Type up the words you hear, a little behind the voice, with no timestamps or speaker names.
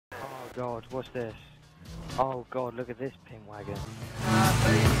god, what's this? Oh god, look at this PIMP Wagon.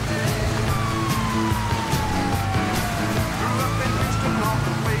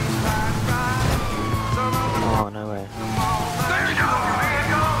 Oh, no way.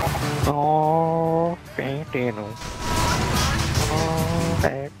 Oh,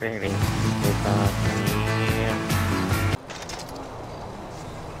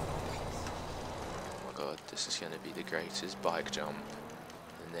 my god, this is going to be the greatest bike jump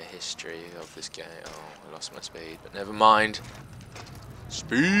in the history of this game. Oh, I lost my speed, but never mind.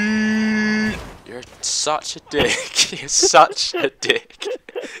 Speed! You're such a dick. You're such a dick.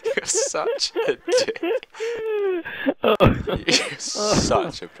 You're such a dick. You're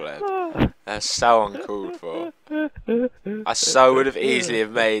such a pleb. That's so uncalled for. I so would have easily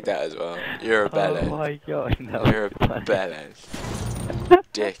have made that as well. You're a bellend. Oh my god, no. You're a bellend.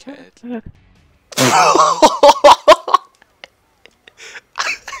 Dickhead.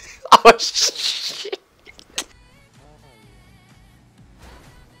 Oh shit.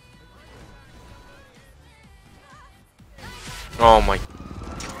 Oh my.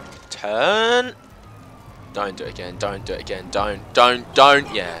 Turn. Don't do it again. Don't do it again. Don't.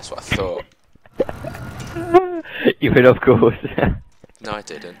 Yeah, that's what I thought. You went off course. No, I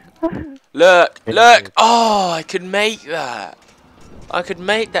didn't. Look. Look. Oh, I could make that. I could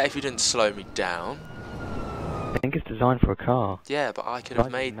make that if you didn't slow me down. I think it's designed for a car. Yeah, but I could have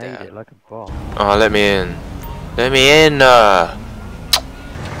made that. It like a bomb. Oh, let me in. Let me in. Oh,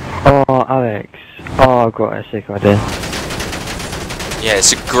 Alex. Oh, I've got a sick idea. Yeah,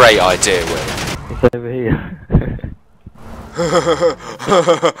 it's a great idea, Will. It's over here.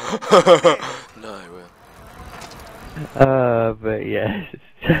 No, Will. But yes.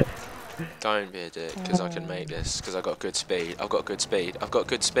 Don't be a dick, because I can make this, because I've got good speed. I've got good speed. I've got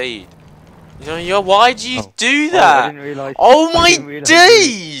good speed. You know, why do you do that? I didn't realise. Oh my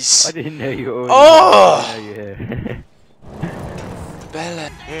days! I didn't know you were. Oh! I didn't know you were here. Bella,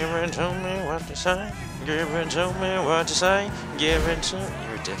 give it to me what to say. Give it to me what to say. Give it to me.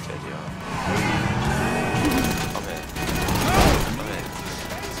 You're a dickhead, you are. Come in. Come in.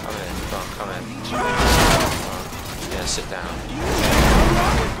 Come in. Come in. Come in. Yeah, sit down.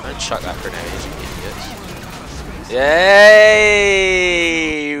 Don't chuck that grenade, you idiots. Yay!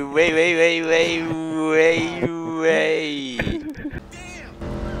 Wait.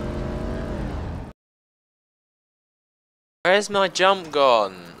 Where's my jump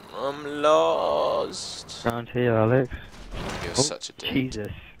gone? I'm lost. Round here, Alex. You're such a dick.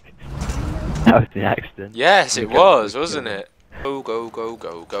 Jesus. That was an accident. Yes, it was, wasn't it? Go. Oh,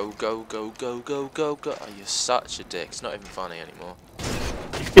 you're such a dick. It's not even funny anymore.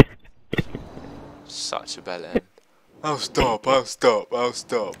 Such a bellend. I'll stop.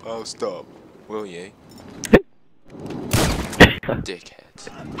 Will you? Dickhead.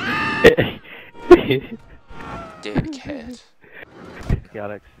 Dickhead.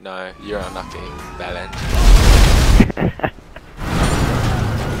 Alex. No, you're unlucky, bellend.